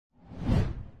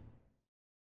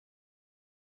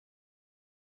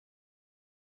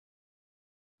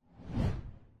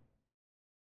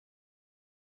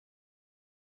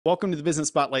Welcome to the Business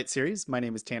Spotlight series. My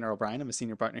name is Tanner O'Brien. I'm a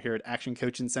senior partner here at Action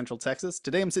Coach in Central Texas.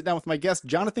 Today I'm sitting down with my guest,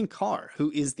 Jonathan Carr,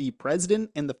 who is the president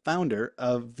and the founder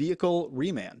of Vehicle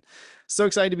Reman. So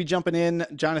excited to be jumping in.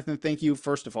 Jonathan, thank you,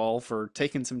 first of all, for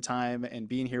taking some time and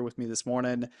being here with me this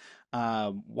morning.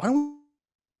 Why don't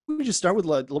we just start with a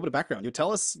little bit of background? You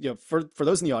tell us, for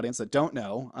those in the audience that don't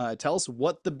know, tell us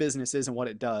what the business is and what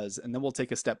it does, and then we'll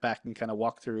take a step back and kind of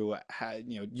walk through how,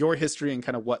 your history and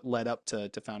kind of what led up to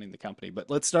founding the company. But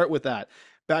let's start with that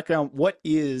background. What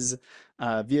is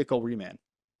Vehicle Reman?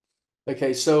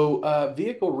 Okay, so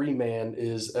Vehicle Reman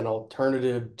is an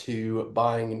alternative to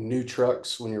buying new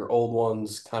trucks when your old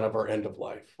ones kind of are end of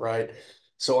life, right?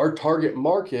 So our target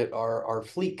market are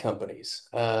fleet companies,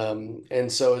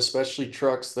 and so especially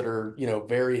trucks that are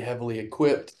very heavily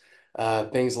equipped,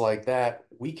 things like that.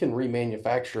 We can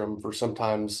remanufacture them for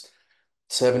sometimes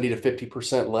 70 to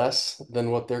 50% less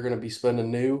than what they're going to be spending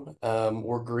new.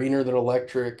 We're greener than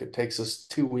electric. It takes us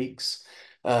 2 weeks.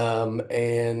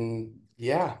 And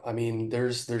yeah, I mean,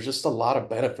 there's just a lot of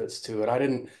benefits to it. I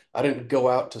didn't go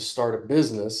out to start a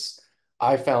business.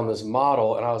 I found this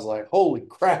model and I was like, holy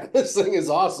crap, this thing is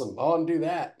awesome. I want to do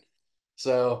that.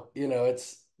 So,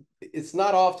 it's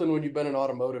not often when you've been in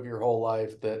automotive your whole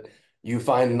life that you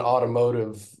find an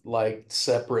automotive like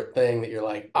separate thing that you're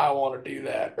like, I want to do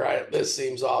that, right? This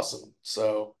seems awesome.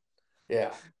 So,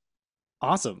 yeah.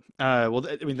 Awesome. I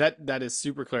mean that is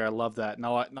super clear. I love that, and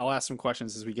I'll ask some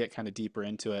questions as we get kind of deeper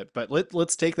into it. But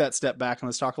let's take that step back and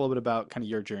let's talk a little bit about kind of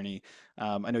your journey.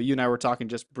 I know you and I were talking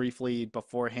just briefly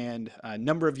beforehand. A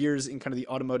number of years in kind of the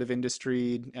automotive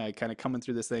industry, kind of coming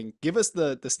through this thing. Give us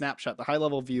the snapshot, the high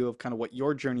level view of kind of what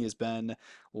your journey has been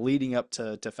leading up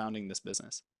to founding this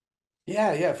business.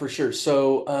 Yeah, yeah, for sure.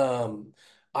 So,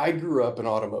 I grew up in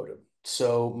automotive.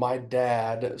 So my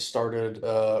dad started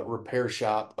a repair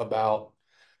shop about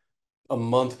a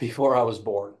month before I was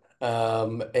born.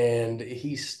 And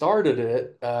he started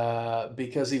it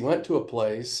because he went to a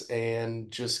place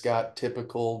and just got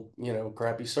typical,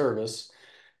 crappy service.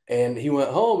 And he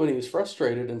went home and he was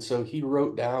frustrated. And so he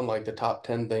wrote down like the top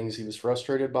 10 things he was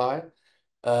frustrated by.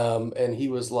 And he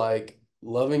was like,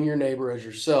 loving your neighbor as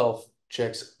yourself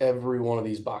checks every one of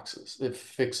these boxes. It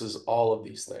fixes all of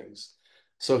these things.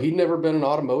 So he'd never been in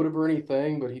automotive or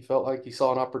anything, but he felt like he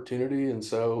saw an opportunity. And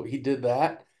so he did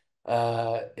that.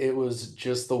 It was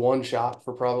just the one shop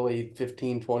for probably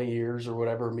 15, 20 years or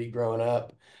whatever, me growing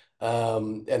up.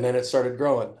 And then it started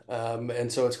growing.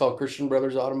 And so it's called Christian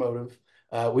Brothers Automotive.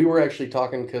 We were actually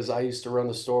talking because I used to run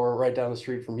the store right down the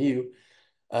street from you.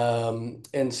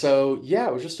 And so, yeah,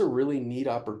 it was just a really neat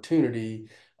opportunity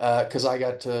because I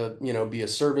got to, be a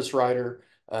service writer.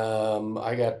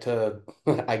 I got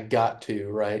to,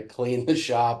 right, clean the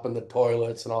shop and the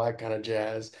toilets and all that kind of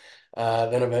jazz.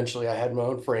 Then eventually I had my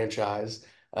own franchise,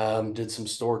 did some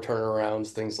store turnarounds,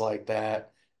 things like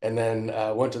that. And then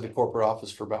went to the corporate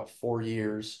office for about 4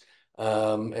 years.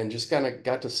 And just kind of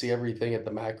got to see everything at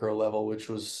the macro level, which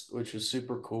was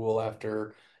super cool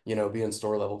after, being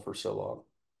store level for so long.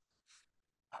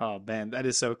 Oh man, that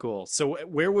is so cool. So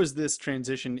where was this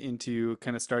transition into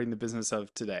kind of starting the business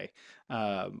of today?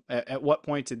 At what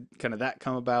point did kind of that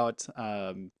come about?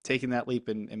 Taking that leap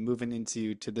and moving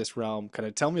into this realm. Kind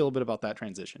of tell me a little bit about that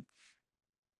transition.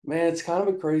 Man, it's kind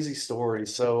of a crazy story.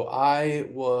 So I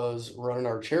was running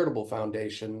our charitable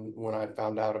foundation when I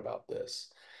found out about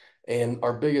this. And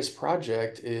our biggest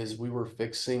project is we were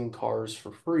fixing cars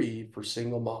for free for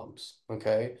single moms.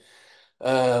 Okay.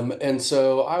 And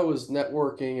so I was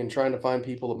networking and trying to find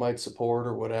people that might support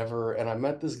or whatever. And I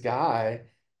met this guy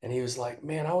and he was like,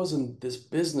 man, I was in this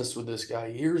business with this guy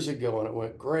years ago and it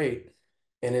went great.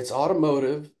 And it's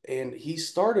automotive. And he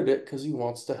started it because he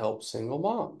wants to help single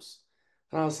moms.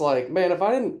 And I was like, man, if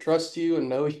I didn't trust you and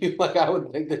know you, like I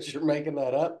would think that you're making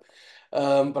that up.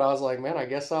 But I was like, man, I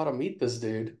guess I ought to meet this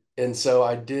dude. And so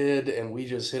I did, and we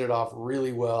just hit it off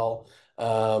really well.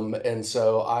 And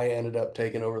so I ended up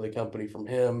taking over the company from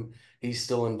him. He's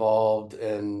still involved,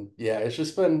 and yeah,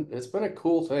 it's been a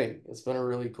cool thing. It's been a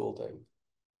really cool thing.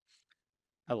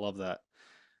 I love that.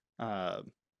 Uh,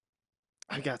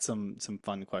 I got some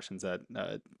fun questions that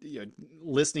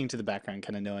listening to the background,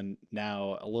 kind of knowing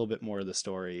now a little bit more of the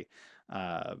story.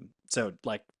 So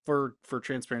like for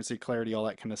transparency, clarity, all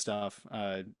that kind of stuff.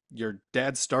 Your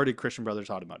dad started Christian Brothers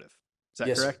Automotive. Is that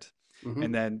Yes, sir. correct? Hmm.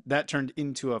 And then that turned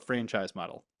into a franchise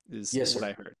model, is Yes, what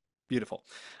I sir. heard. Beautiful.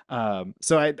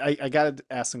 So I got to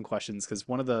ask some questions because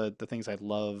one of the things I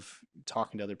love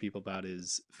talking to other people about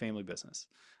is family business,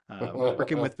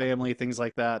 working with family, things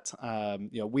like that.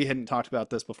 We hadn't talked about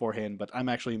this beforehand, but I'm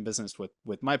actually in business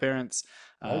with my parents.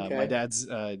 My Okay. dad's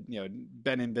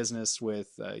been in business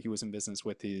with he was in business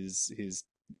with his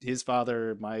his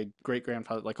father, my great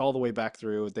grandfather, like all the way back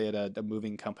through, they had a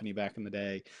moving company back in the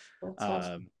day. That's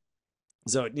awesome. Um,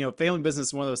 so, family business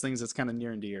is one of those things that's kind of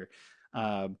near and dear.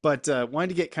 But wanted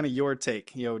to get kind of your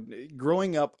take.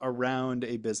 Growing up around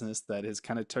a business that has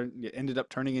kind of ended up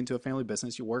turning into a family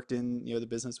business. You worked in the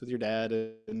business with your dad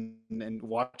and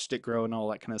watched it grow and all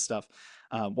that kind of stuff.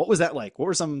 What was that like? What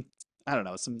were some, I don't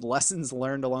know, some lessons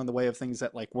learned along the way of things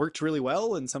that like worked really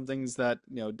well, and some things that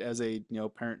as a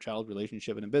parent-child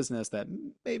relationship in a business that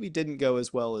maybe didn't go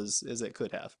as well as it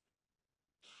could have.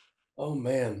 Oh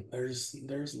man,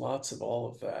 there's lots of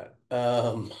all of that.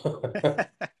 Um,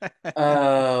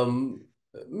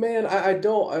 Man, I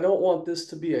don't want this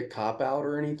to be a cop out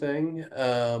or anything.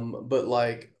 But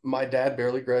like my dad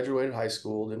barely graduated high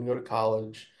school, didn't go to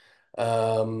college.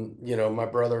 My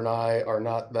brother and I are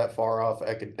not that far off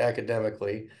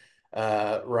academically,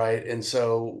 right? And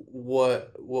so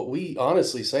what we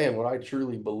honestly say and what I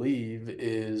truly believe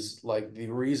is like the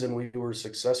reason we were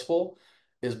successful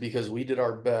is because we did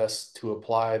our best to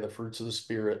apply the fruits of the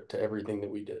spirit to everything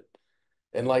that we did.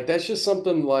 And like that's just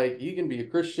something like you can be a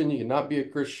Christian, you can not be a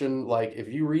Christian. Like if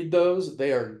you read those,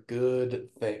 they are good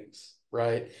things,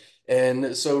 right?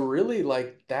 And so really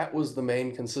like that was the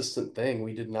main consistent thing.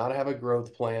 We did not have a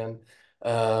growth plan.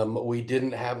 We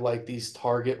didn't have like these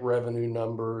target revenue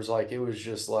numbers. Like it was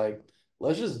just like,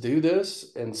 let's just do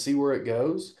this and see where it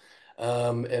goes.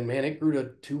 And man, it grew to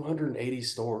 280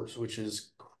 stores, which is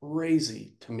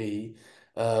crazy to me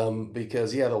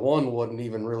because yeah, the one wasn't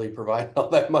even really providing all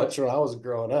that much when I was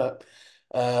growing up.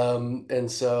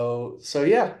 And so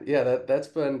yeah, that's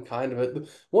been kind of it.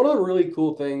 One of the really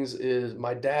cool things is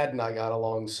my dad and I got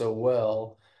along so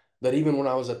well that even when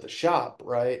I was at the shop,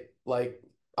 right, like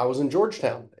I was in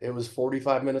Georgetown, it was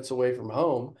 45 minutes away from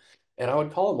home. And I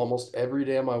would call him almost every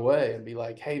day on my way and be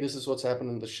like, hey, this is what's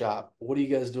happening in the shop. What are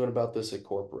you guys doing about this at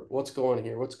corporate? What's going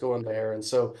here? What's going there? And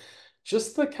so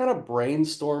just the kind of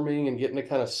brainstorming and getting to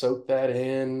kind of soak that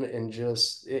in and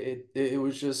just it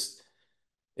was just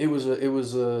it was a it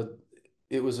was a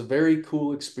it was a very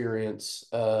cool experience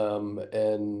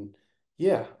and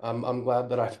yeah I'm glad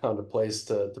that I found a place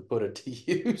to put it to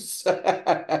use.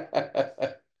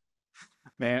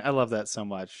 Man, I love that so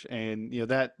much. And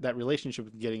that relationship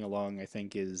with getting along, I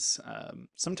think, is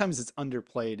sometimes it's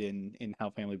underplayed in how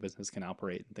family business can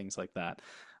operate and things like that.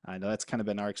 I know that's kind of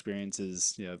been our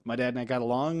experiences. My dad and I got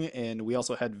along, and we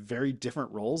also had very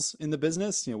different roles in the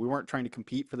business. We weren't trying to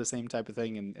compete for the same type of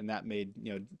thing, and that made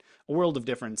a world of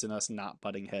difference in us not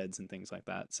butting heads and things like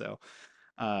that. So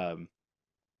um,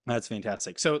 that's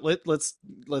fantastic. So let's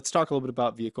talk a little bit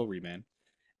about Vehicle Reman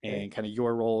Okay. and kind of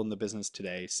your role in the business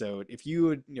today. So if you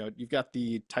would, you've got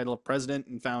the title of president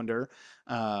and founder.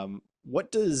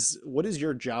 What does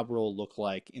your job role look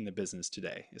like in the business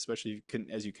today, especially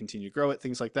as you continue to grow it,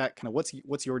 things like that? Kind of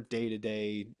what's your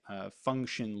day-to-day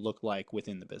function look like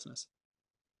within the business?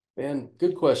 Man,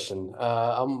 good question.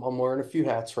 I'm wearing a few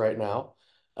hats right now,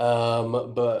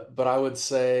 but I would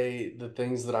say the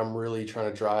things that I'm really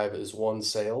trying to drive is one,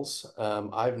 sales.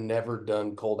 I've never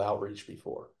done cold outreach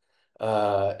before,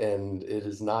 and it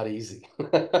is not easy,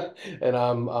 and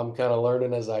I'm kind of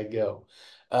learning as I go.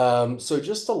 So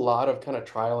just a lot of kind of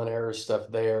trial and error stuff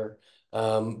there.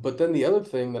 But then the other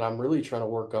thing that I'm really trying to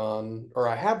work on, or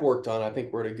I have worked on, I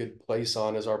think we're at a good place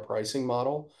on, is our pricing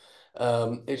model.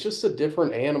 It's just a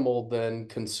different animal than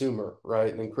consumer,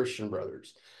 right? Than Christian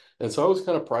Brothers. And so I was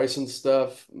kind of pricing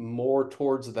stuff more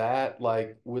towards that,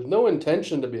 like with no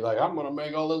intention to be like, I'm going to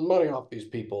make all this money off these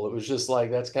people. It was just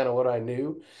like, that's kind of what I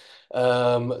knew.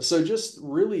 So just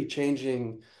really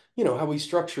changing, how we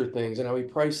structure things and how we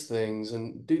price things.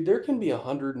 And dude, there can be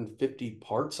 150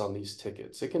 parts on these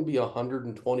tickets. It can be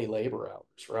 120 labor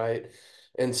hours, right?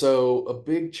 And so a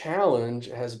big challenge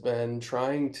has been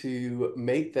trying to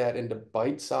make that into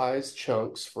bite-sized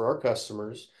chunks for our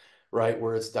customers, right?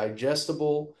 Where it's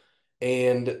digestible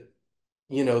and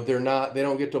they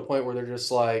don't get to a point where they're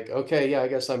just like, okay, yeah, I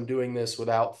guess I'm doing this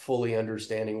without fully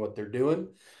understanding what they're doing.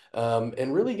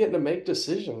 And really getting to make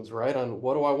decisions, right? On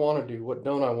what do I want to do? What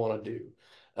don't I want to do?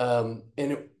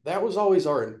 That was always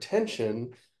our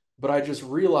intention, but I just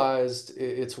realized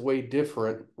it's way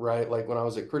different, right? Like when I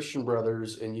was at Christian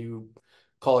Brothers and you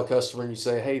call a customer and you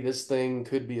say, hey, this thing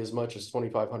could be as much as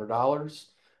 $2,500.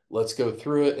 Let's go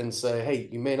through it and say, hey,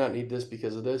 you may not need this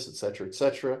because of this, et cetera, et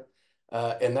cetera.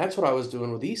 And that's what I was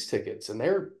doing with these tickets, and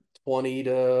they're 20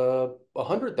 to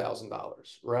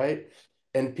 $100,000, right?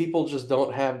 And people just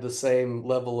don't have the same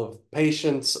level of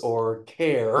patience or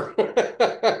care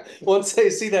once they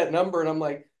see that number, and I'm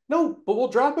like, no, but we'll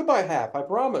drop it by half, I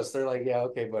promise. They're like, yeah,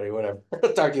 okay, buddy, whatever.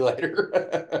 Talk to you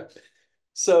later.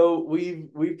 So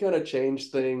we've kind of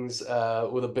changed things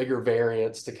with a bigger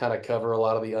variance to kind of cover a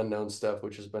lot of the unknown stuff,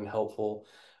 which has been helpful.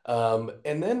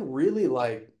 And then really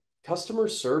like customer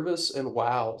service and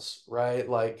wows, right?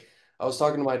 Like I was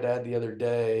talking to my dad the other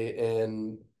day,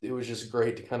 and it was just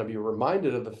great to kind of be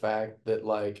reminded of the fact that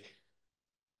like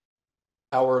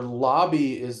our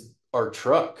lobby is our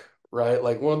truck, right?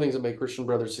 Like one of the things that made Christian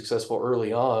Brothers successful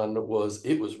early on was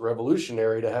it was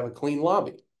revolutionary to have a clean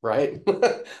lobby, right?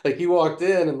 Like he walked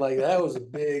in and like that was a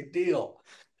big deal.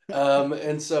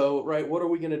 And so, right, what are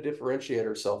we going to differentiate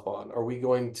ourselves on? Are we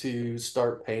going to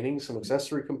start painting some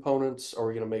accessory components? Are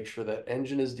we going to make sure that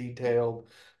engine is detailed?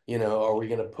 You know, are we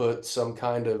going to put some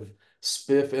kind of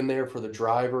spiff in there for the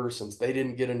driver since they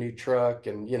didn't get a new truck?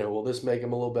 And, you know, will this make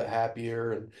them a little bit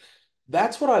happier? And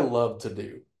that's what I love to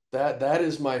do. That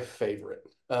is my favorite.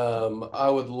 I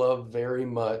would love very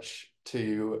much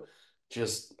to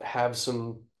just have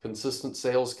some consistent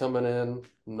sales coming in,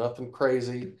 nothing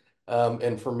crazy.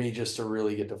 And for me just to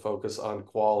really get to focus on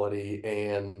quality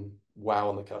and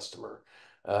wowing the customer.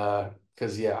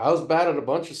 Because yeah, I was bad at a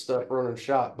bunch of stuff running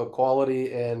shop, but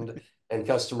quality and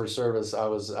customer service I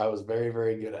was very,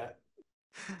 very good at.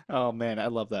 Oh man, I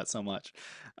love that so much.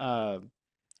 Uh,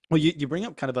 Well, you bring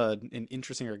up kind of an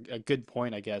interesting or a good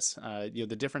point, I guess.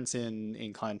 The difference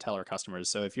in clientele or customers.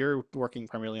 So if you're working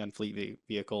primarily on fleet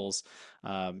vehicles,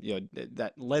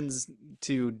 that lends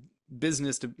to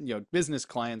business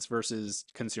clients versus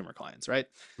consumer clients, right?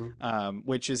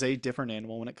 Which is a different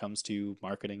animal when it comes to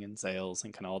marketing and sales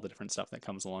and kind of all the different stuff that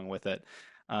comes along with it.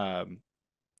 Um,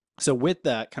 so with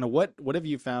that, kind of what have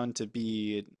you found to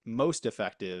be most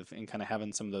effective in kind of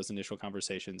having some of those initial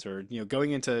conversations, or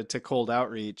going into cold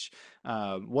outreach?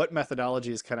 What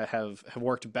methodologies kind of have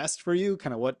worked best for you?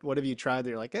 Kind of what have you tried that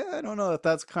you're like, I don't know if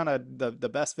that's kind of the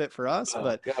best fit for us, Oh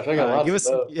but gosh, I got lots give of us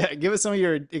those. yeah, give us some of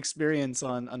your experience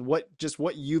on what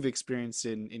you've experienced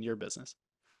in your business.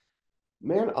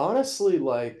 Man, honestly,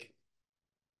 like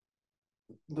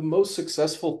the most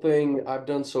successful thing I've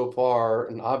done so far,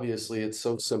 and obviously it's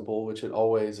so simple, which it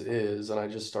always is, and I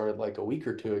just started like a week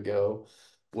or two ago,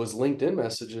 was LinkedIn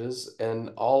messages. And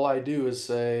all I do is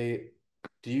say,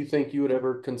 do you think you would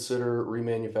ever consider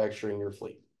remanufacturing your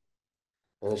fleet?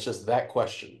 And it's just that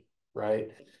question,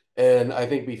 right? And I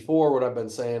think before what I've been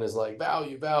saying is like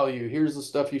value, value, here's the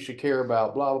stuff you should care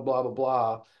about, blah, blah, blah, blah,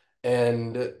 blah.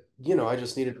 And, I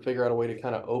just needed to figure out a way to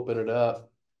kind of open it up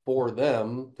for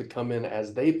them to come in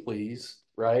as they please,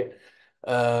 right?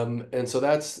 And so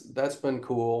that's been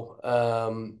cool.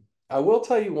 I will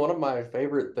tell you one of my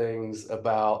favorite things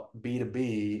about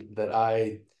B2B that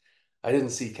I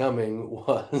didn't see coming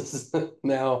was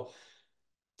now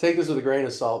take this with a grain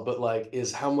of salt, but like,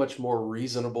 is how much more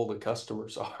reasonable the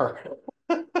customers are.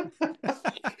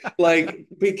 Like,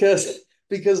 because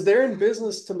they're in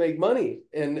business to make money,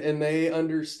 and they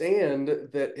understand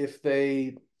that if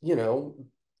they,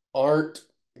 aren't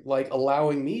like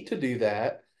allowing me to do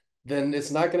that, then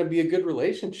it's not going to be a good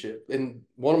relationship. And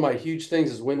one of my huge things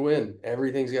is win-win.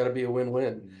 Everything's got to be a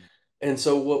win-win. Mm. And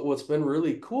so what's been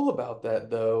really cool about that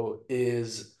though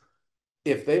is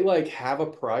if they like have a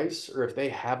price or if they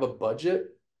have a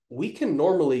budget, we can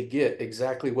normally get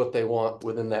exactly what they want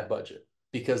within that budget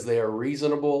because they are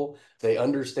reasonable, they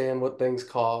understand what things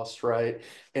cost, right?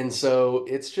 And so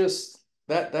it's just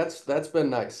that's been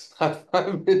nice. I've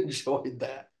enjoyed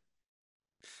that.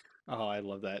 Oh, I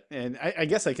love that. And I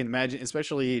guess I can imagine,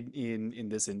 especially in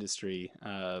this industry,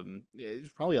 it's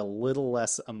probably a little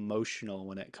less emotional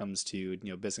when it comes to,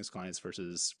 business clients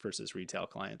versus retail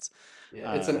clients.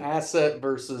 Yeah, it's an Um, asset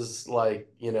versus like,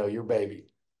 your baby.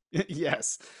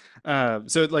 yes.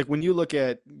 So like when you look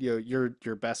at,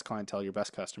 your best clientele, your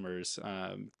best customers,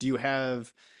 do you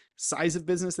have size of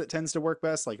business that tends to work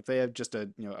best? Like if they have just a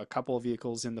couple of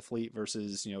vehicles in the fleet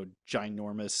versus,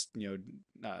 ginormous,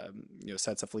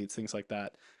 sets of fleets, things like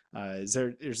that.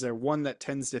 Is there one that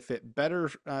tends to fit better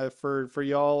for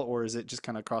y'all, or is it just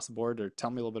kind of across the board? Or tell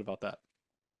me a little bit about that.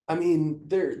 I mean,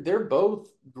 they're both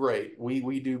great.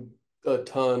 We do a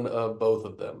ton of both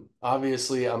of them.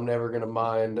 Obviously, I'm never gonna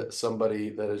mind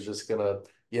somebody that is just gonna,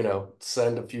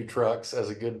 send a few trucks as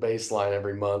a good baseline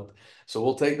every month. So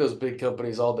we'll take those big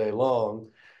companies all day long.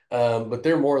 But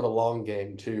they're more of the long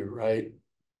game too, right?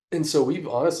 And so we've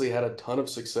honestly had a ton of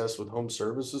success with home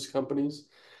services companies,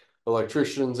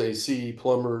 electricians, AC,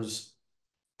 plumbers,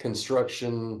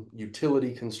 construction,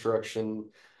 utility construction.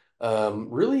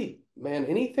 Really, man,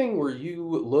 anything where you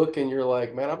look and you're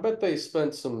like, man, I bet they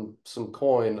spent some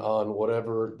coin on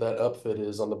whatever that upfit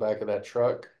is on the back of that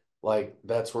truck. Like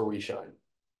that's where we shine.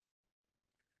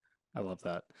 I love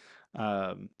that.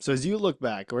 So as you look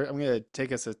back, I'm going to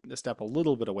take us a step a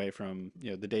little bit away from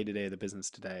the day to day of the business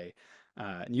today,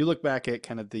 and you look back at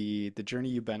kind of the journey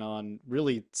you've been on,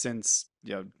 really since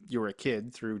you were a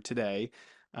kid through today.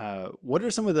 What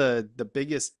are some of the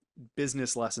biggest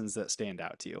business lessons that stand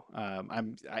out to you?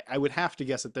 I would have to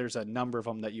guess that there's a number of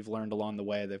them that you've learned along the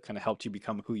way that have kind of helped you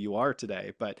become who you are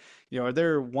today. But are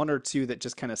there one or two that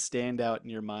just kind of stand out in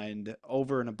your mind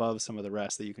over and above some of the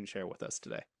rest that you can share with us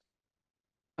today?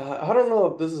 I don't know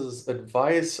if this is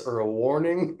advice or a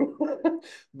warning,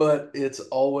 but it's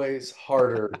always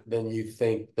harder than you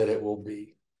think that it will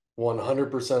be,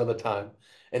 100% of the time.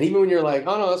 And even when you're like,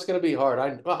 oh no, that's going to be hard.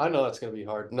 I know that's going to be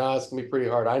hard. No, it's going to be pretty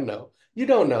hard. I know. You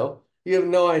don't know. You have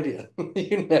no idea.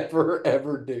 You never,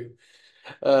 ever do.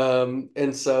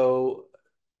 And so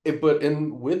but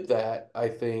in with that, I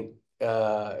think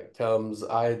comes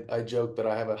I joke that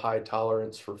I have a high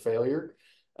tolerance for failure,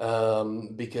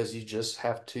 because you just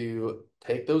have to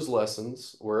take those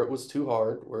lessons where it was too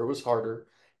hard, where it was harder,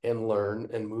 and learn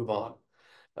and move on.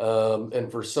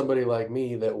 And for somebody like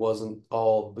me that wasn't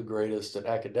all the greatest at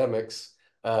academics,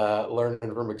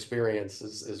 learning from experience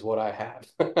is what I have.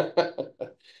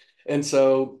 And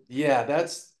so, yeah,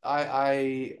 that's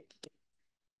I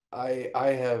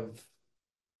have,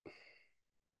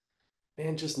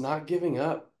 man, just not giving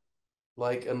up.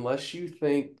 Like, unless you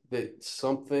think that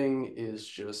something is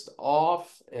just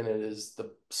off and it is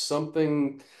the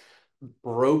something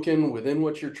broken within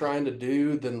what you're trying to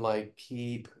do, then like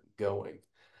keep going.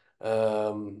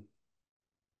 Um,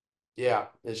 yeah,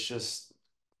 it's just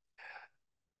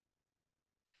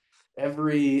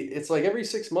it's like every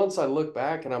 6 months I look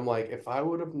back and I'm like, if I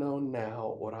would have known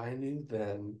now what I knew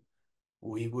then,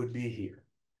 we would be here,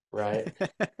 right?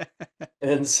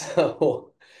 And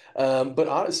so, but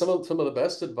honest, some of the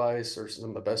best advice, or some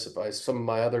of the best advice, some of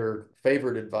my other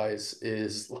favorite advice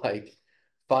is like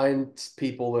find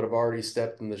people that have already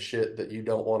stepped in the shit that you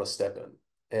don't want to step in,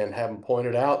 and have them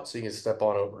pointed out so you can step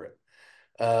on over it.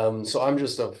 So I'm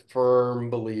just a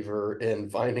firm believer in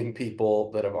finding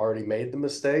people that have already made the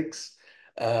mistakes,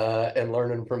 and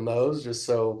learning from those, just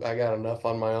so I got enough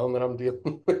on my own that I'm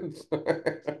dealing with.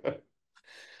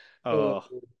 Oh,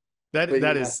 that But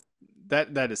that yeah. is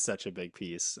that is such a big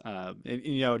piece.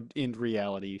 And, in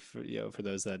reality, for for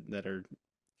those that are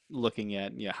looking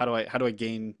at, how do I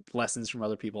gain lessons from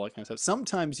other people, that kind of stuff.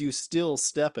 Sometimes you still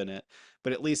step in it,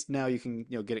 but at least now you can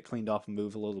get it cleaned off and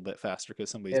move a little bit faster because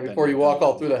somebody's Yeah, been before there, you done walk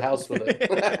all that. through the house with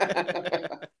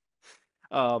it.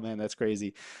 Oh man, that's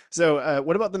crazy. So,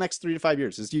 what about the next 3 to 5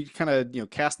 years? As you kind of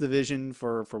cast the vision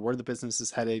for where the business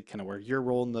is headed, kind of where your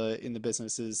role in the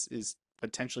business is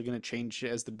potentially going to change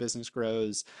as the business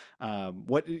grows.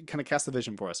 What kind of cast the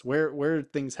vision for us? Where are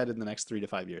things headed in the next 3 to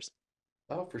 5 years?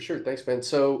 Oh, for sure. Thanks, man.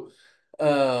 So,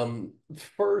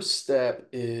 first step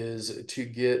is to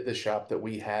get the shop that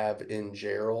we have in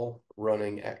Gerald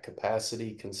running at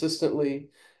capacity consistently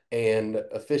and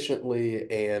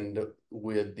efficiently, and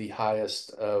with the highest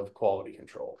of quality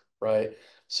control, right?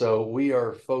 So we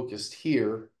are focused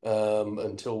here,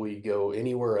 until we go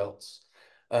anywhere else.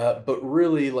 But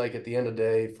really, like at the end of the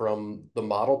day, from the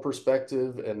model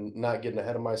perspective, and not getting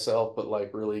ahead of myself, but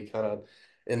like really kind of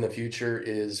in the future,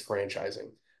 is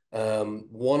franchising.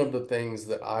 One of the things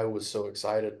that I was so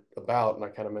excited about, and I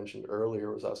kind of mentioned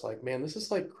earlier, was I was like, man, this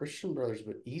is like Christian Brothers,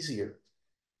 but easier,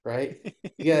 right?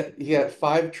 You got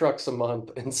 5 trucks a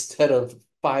month instead of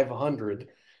 500.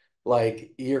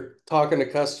 Like, you're talking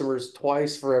to customers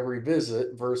twice for every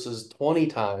visit versus 20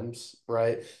 times,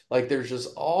 right? Like, there's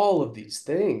just all of these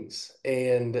things.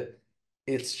 And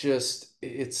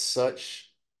it's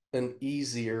such an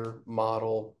easier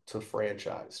model to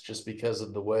franchise, just because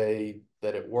of the way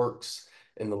that it works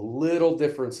and the little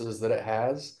differences that it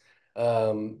has.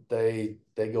 They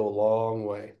go a long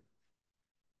way.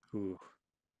 Ooh.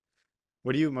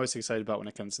 What are you most excited about when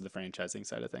it comes to the franchising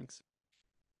side of things?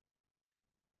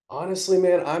 Honestly,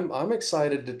 man, I'm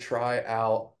excited to try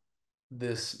out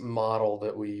this model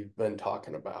that we've been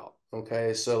talking about.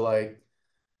 Okay, so like,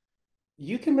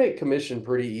 you can make commission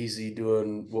pretty easy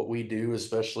doing what we do,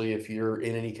 especially if you're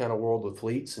in any kind of world with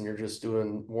fleets and you're just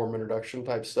doing warm introduction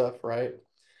type stuff, right?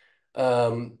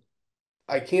 Um,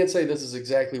 I can't say this is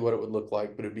exactly what it would look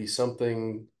like, but it'd be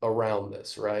something around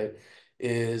this, right?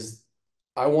 Is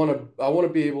I want to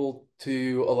be able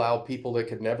to allow people that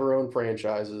could never own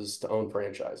franchises to own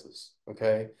franchises.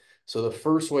 Okay. So the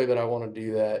first way that I want to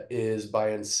do that is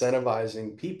by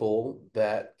incentivizing people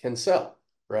that can sell,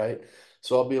 right?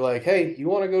 So I'll be like, hey, you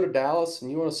want to go to Dallas and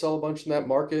you want to sell a bunch in that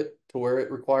market to where it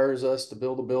requires us to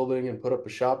build a building and put up a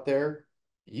shop there?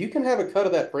 You can have a cut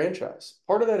of that franchise.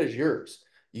 Part of that is yours.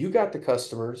 You got the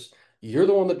customers. You're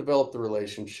the one that developed the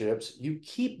relationships. You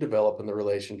keep developing the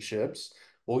relationships.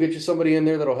 We'll get you somebody in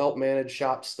there that'll help manage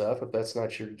shop stuff if that's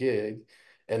not your gig.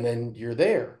 And then you're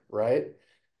there, right?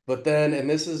 But then, and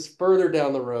this is further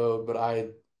down the road, but I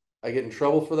get in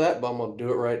trouble for that, but I'm gonna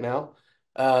do it right now.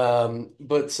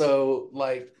 But so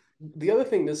like the other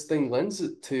thing this thing lends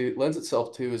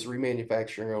itself to is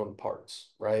remanufacturing our own parts,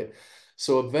 right?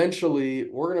 So eventually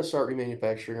we're going to start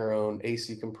remanufacturing our own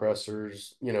AC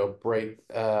compressors,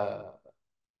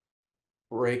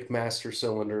 brake master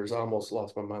cylinders. I almost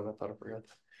lost my mind. I thought I forgot.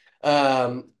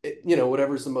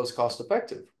 Whatever's the most cost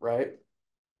effective, right?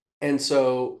 And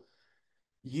so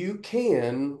you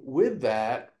can, with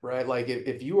that, right? Like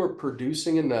if you are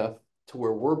producing enough to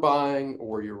where we're buying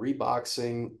or you're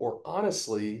reboxing, or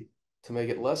honestly, to make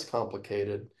it less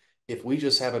complicated, if we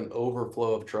just have an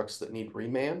overflow of trucks that need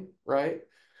reman, right?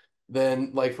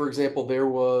 Then, like for example, there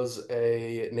was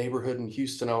a neighborhood in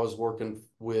Houston I was working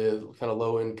with, kind of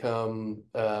low income,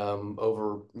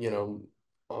 over,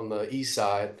 on the east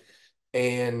side,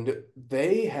 and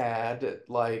they had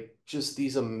like just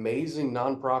these amazing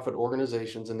nonprofit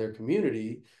organizations in their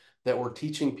community that were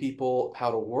teaching people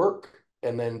how to work,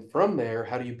 and then from there,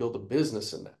 how do you build a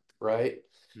business in that, right?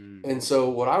 Mm. And so,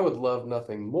 what I would love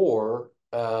nothing more,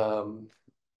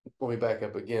 let me back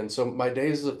up again. So my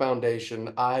days as a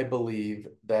foundation, I believe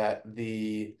that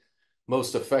the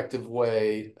most effective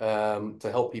way to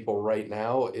help people right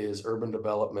now is urban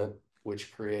development,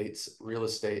 which creates real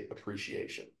estate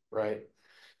appreciation, right?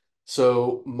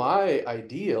 So my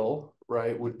ideal,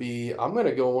 right, would be I'm going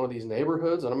to go in one of these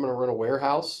neighborhoods and I'm going to run a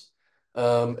warehouse.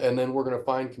 And then we're going to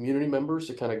find community members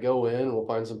to kind of go in, and we'll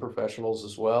find some professionals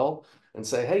as well and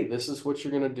say, hey, this is what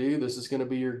you're going to do. This is going to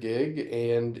be your gig.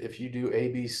 And if you do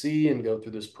ABC and go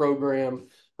through this program,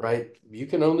 right, you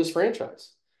can own this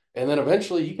franchise. And then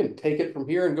eventually you can take it from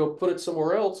here and go put it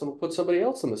somewhere else, and we'll put somebody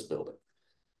else in this building.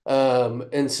 Some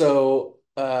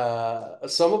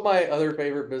of my other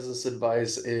favorite business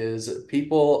advice is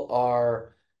people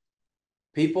are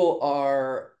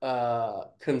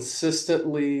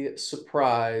consistently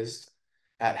surprised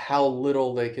at how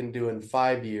little they can do in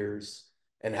 5 years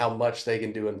and how much they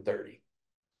can do in 30.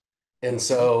 And Mm-hmm.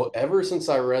 so ever since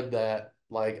I read that,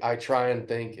 like I try and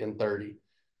think in 30.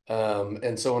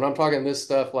 And so when I'm talking this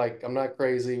stuff, like I'm not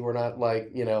crazy. We're not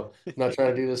like, not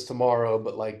trying to do this tomorrow,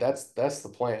 but like that's the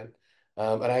plan.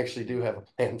 And I actually do have a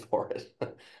plan for it.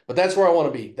 But that's where I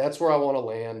want to be. That's where I want to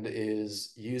land,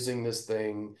 is using this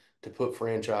thing to put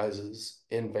franchises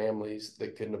in families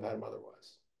that couldn't have had them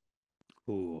otherwise.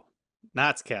 Ooh,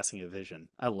 that's casting a vision.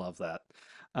 I love that.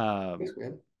 Um, Thanks,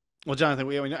 man. well,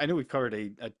 Jonathan, I know we've covered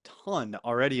a ton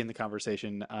already in the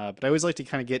conversation, but I always like to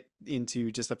kind of get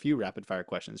into just a few rapid fire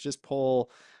questions. Just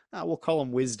pull, we'll call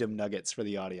them wisdom nuggets for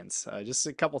the audience. Just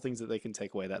a couple things that they can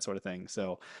take away, that sort of thing.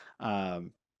 So,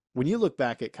 um, when you look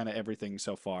back at kind of everything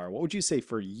so far, what would you say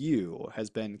for you has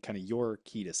been kind of your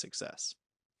key to success?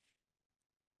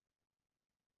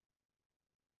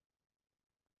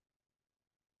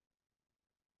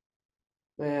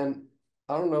 Man,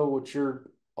 I don't know what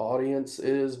your audience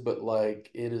is, but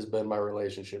like it has been my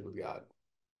relationship with God.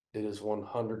 It has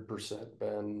 100%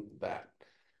 been that.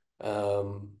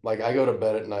 Like I go to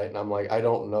bed at night and I'm like, I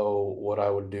don't know what I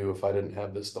would do if I didn't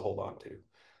have this to hold on to.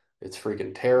 It's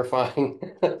freaking terrifying.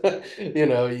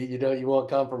 You want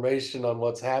confirmation on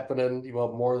what's happening. You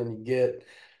want more than you get.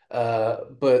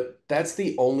 But that's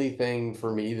the only thing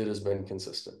for me that has been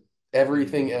consistent.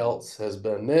 Everything Mm. else has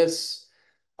been this.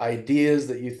 Ideas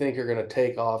that you think are going to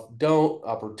take off don't.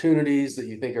 Opportunities that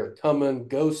you think are coming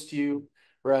ghost you,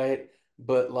 right?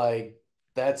 But like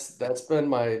that's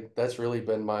really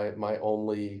been my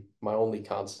only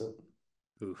constant.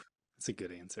 Ooh, that's a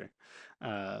good answer.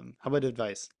 How about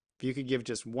advice? If you could give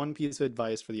just one piece of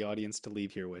advice for the audience to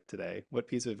leave here with today, what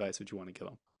piece of advice would you want to give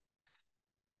them?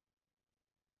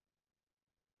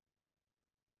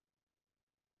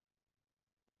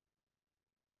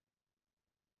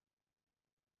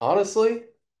 Honestly,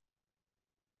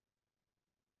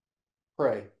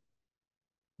 pray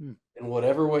Hmm. in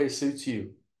whatever way suits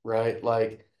you, right?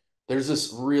 Like there's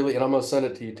this really, and I'm gonna send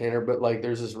it to you, Tanner, but like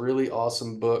there's this really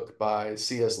awesome book by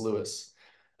C.S. Lewis.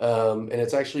 And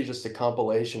it's actually just a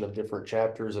compilation of different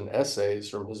chapters and essays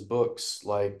from his books,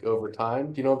 like over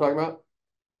time. Do you know what I'm talking about?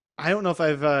 I don't know if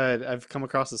I've come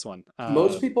across this one.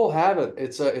 Most people haven't.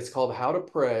 It's called How to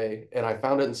Pray, and I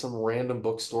found it in some random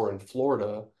bookstore in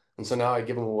Florida, and so now I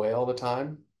give them away all the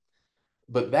time.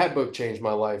 But that book changed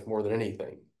my life more than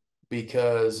anything,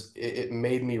 because it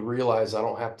made me realize I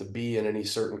don't have to be in any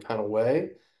certain kind of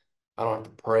way. I don't have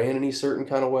to pray in any certain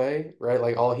kind of way, right?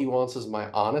 Like all he wants is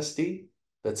my honesty.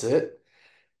 That's it.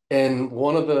 And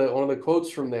one of the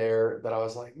quotes from there that I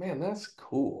was like, man, that's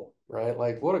cool, right?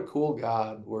 Like, what a cool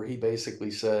God, where he basically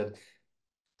said,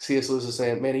 C.S. Lewis is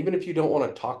saying, man, even if you don't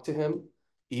want to talk to him,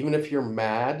 even if you're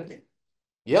mad,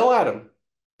 yell at him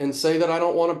and say that I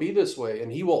don't want to be this way.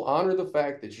 And he will honor the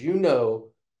fact that you know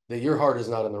that your heart is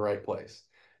not in the right place.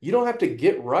 You don't have to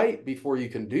get right before you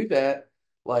can do that.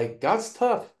 Like, God's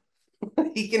tough.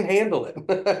 He can handle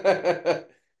it.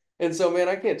 And so, man,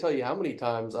 I can't tell you how many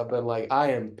times I've been like,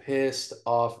 I am pissed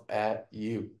off at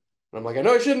you. And I'm like, I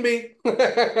know I shouldn't be.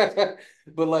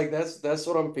 But like that's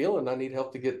what I'm feeling. I need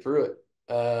help to get through it.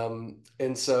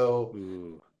 And so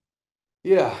Ooh.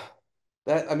 yeah,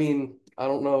 that I mean, I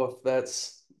don't know if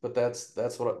that's but that's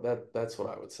what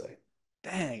I would say.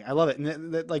 Dang, I love it.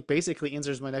 And that like basically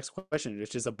answers my next question,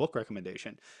 which is a book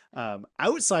recommendation.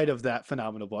 Outside of that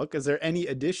phenomenal book, is there any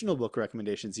additional book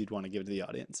recommendations you'd want to give to the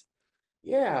audience?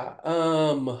 Yeah,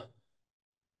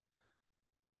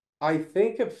 I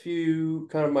think a few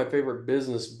kind of my favorite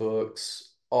business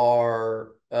books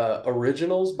are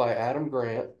Originals by Adam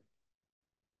Grant,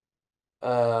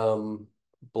 um,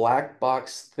 Black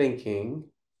Box Thinking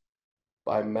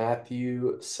by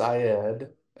Matthew Syed,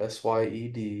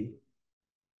 Syed,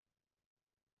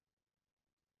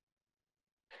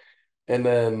 and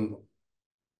then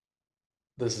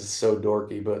this is so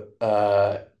dorky, but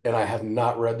and I have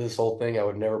not read this whole thing. I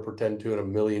would never pretend to in a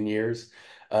million years.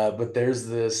 But there's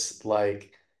this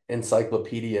like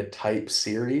encyclopedia type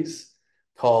series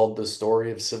called The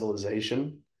Story of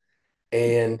Civilization.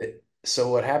 And so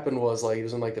what happened was like it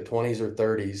was in like the 20s or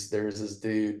 30s. There's this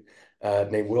dude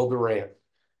named Will Durant,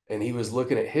 and he was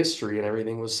looking at history and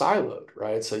everything was siloed,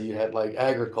 right? So you had like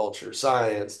agriculture,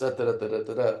 science, da da da da da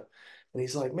da. Da. And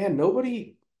he's like, man,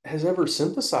 nobody has ever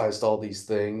synthesized all these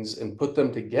things and put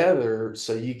them together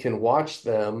so you can watch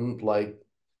them like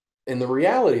in the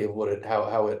reality of what it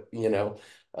how it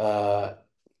uh,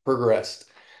 progressed.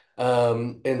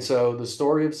 And so the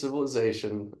story of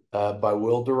civilization by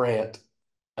Will Durant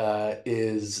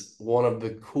is one of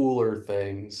the cooler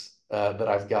things that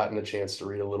I've gotten a chance to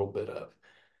read a little bit of.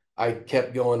 I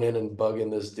kept going in and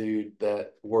bugging this dude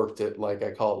that worked at like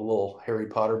I call it a little Harry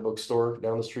Potter bookstore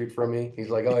down the street from me. He's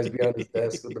like always behind his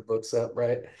desk with the books up,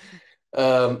 right?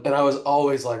 And I was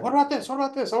always like, "What about this? What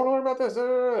about this? I want to learn about this."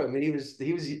 And he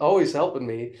was always helping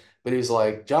me, but he was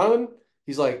like, "Jonathan,"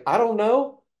 he's like, "I don't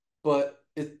know, but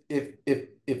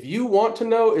if you want to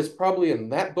know, it's probably in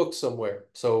that book somewhere.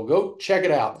 So go check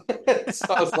it out."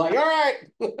 So I was like, "All right."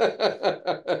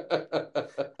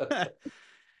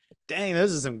 Dang,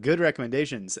 those are some good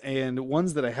recommendations and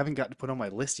ones that I haven't got to put on my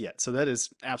list yet. So that is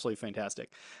absolutely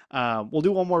fantastic. We'll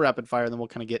do one more rapid fire, and then we'll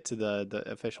kind of get to the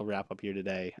official wrap up here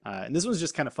today. And this one's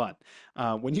just kind of fun.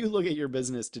 When you look at your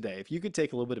business today, if you could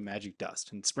take a little bit of magic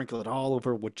dust and sprinkle it all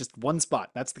over with just one spot,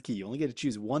 that's the key. You only get to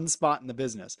choose one spot in the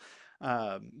business.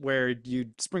 Where you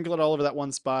sprinkle it all over that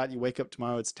one spot, you wake up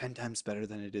tomorrow, it's 10 times better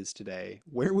than it is today.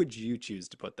 Where would you choose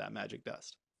to put that magic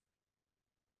dust?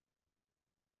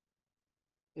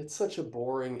 It's such a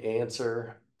boring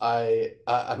answer. I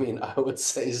mean, I would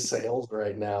say sales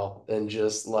right now and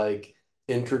just like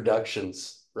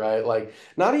introductions, right? Like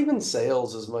not even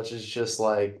sales as much as just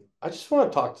like I just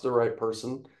want to talk to the right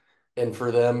person and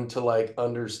for them to like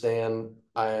understand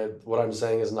I what I'm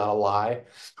saying is not a lie.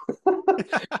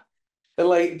 And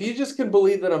like if you just can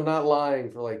believe that I'm not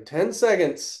lying for like 10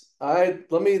 seconds, I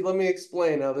let me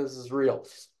explain how this is real.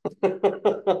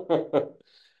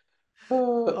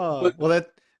 Oh, But well,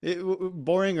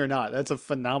 boring or not, that's a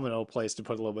phenomenal place to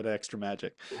put a little bit of extra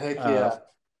magic. heck Uh, yeah.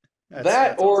 that's That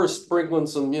that's awesome. or sprinkling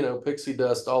some, pixie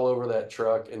dust all over that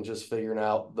truck and just figuring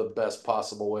out the best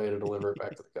possible way to deliver it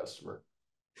back to the customer.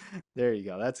 There you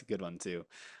go. That's a good one too.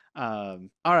 All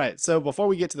right. So before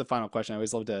we get to the final question, I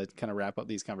always love to kind of wrap up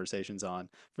these conversations on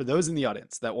for those in the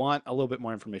audience that want a little bit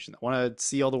more information, that want to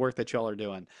see all the work that y'all are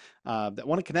doing, that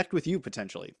want to connect with you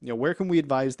potentially. Where can we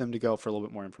advise them to go for a little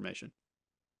bit more information?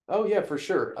 Oh yeah, for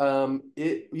sure.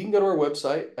 You can go to our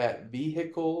website at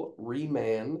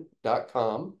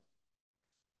vehiclereman.com.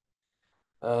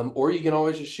 Or you can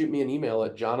always just shoot me an email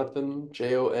at Jonathan,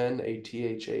 Jonathan,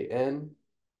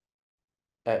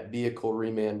 at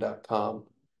vehiclereman.com.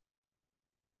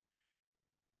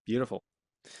 Beautiful.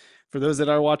 For those that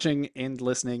are watching and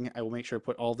listening, I will make sure to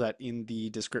put all that in the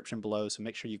description below. So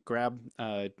make sure you grab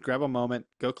a moment,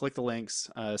 go click the links,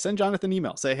 send Jonathan an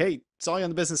email, say, "Hey, saw you on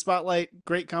the Business Spotlight.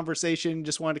 Great conversation.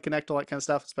 Just wanted to connect, all that kind of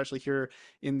stuff, especially here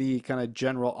in the kind of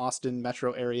general Austin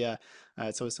metro area.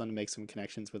 It's always fun to make some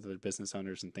connections with other business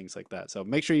owners and things like that. So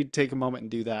make sure you take a moment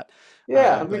and do that.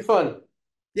 Yeah, it'd be But fun.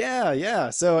 yeah, yeah.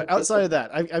 So outside of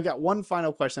that, I've got one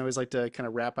final question I always like to kind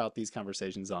of wrap out these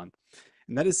conversations on.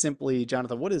 And that is simply,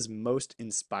 Jonathan, what is most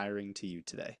inspiring to you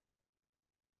today?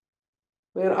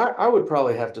 Man, I would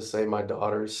probably have to say my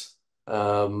daughters.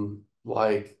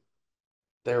 Like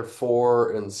they're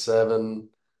 4 and 7,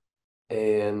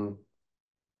 and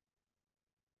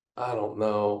I don't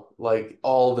know, like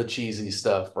all the cheesy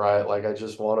stuff, right? Like I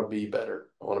just want to be better.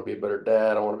 I want to be a better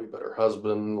dad. I want to be a better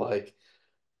husband. Like,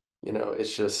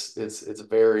 it's just it's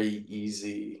very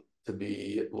easy to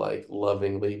be like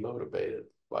lovingly motivated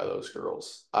by those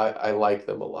girls. I like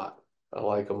them a lot. I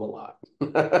like them a lot.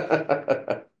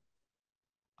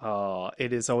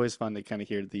 It is always fun to kind of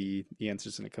hear the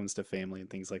answers when it comes to family and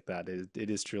things like that. It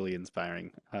is truly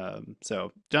inspiring.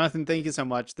 So, Jonathan, thank you so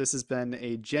much. This has been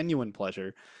a genuine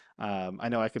pleasure. I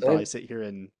know I could probably Same, sit here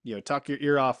and talk your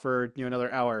ear off for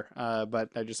another hour, but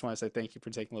I just want to say thank you for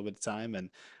taking a little bit of time and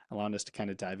allowing us to kind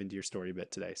of dive into your story a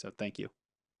bit today. So, thank you.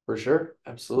 for sure.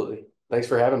 Absolutely. Thanks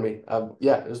for having me.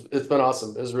 Yeah, it's been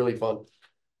awesome. It was really fun.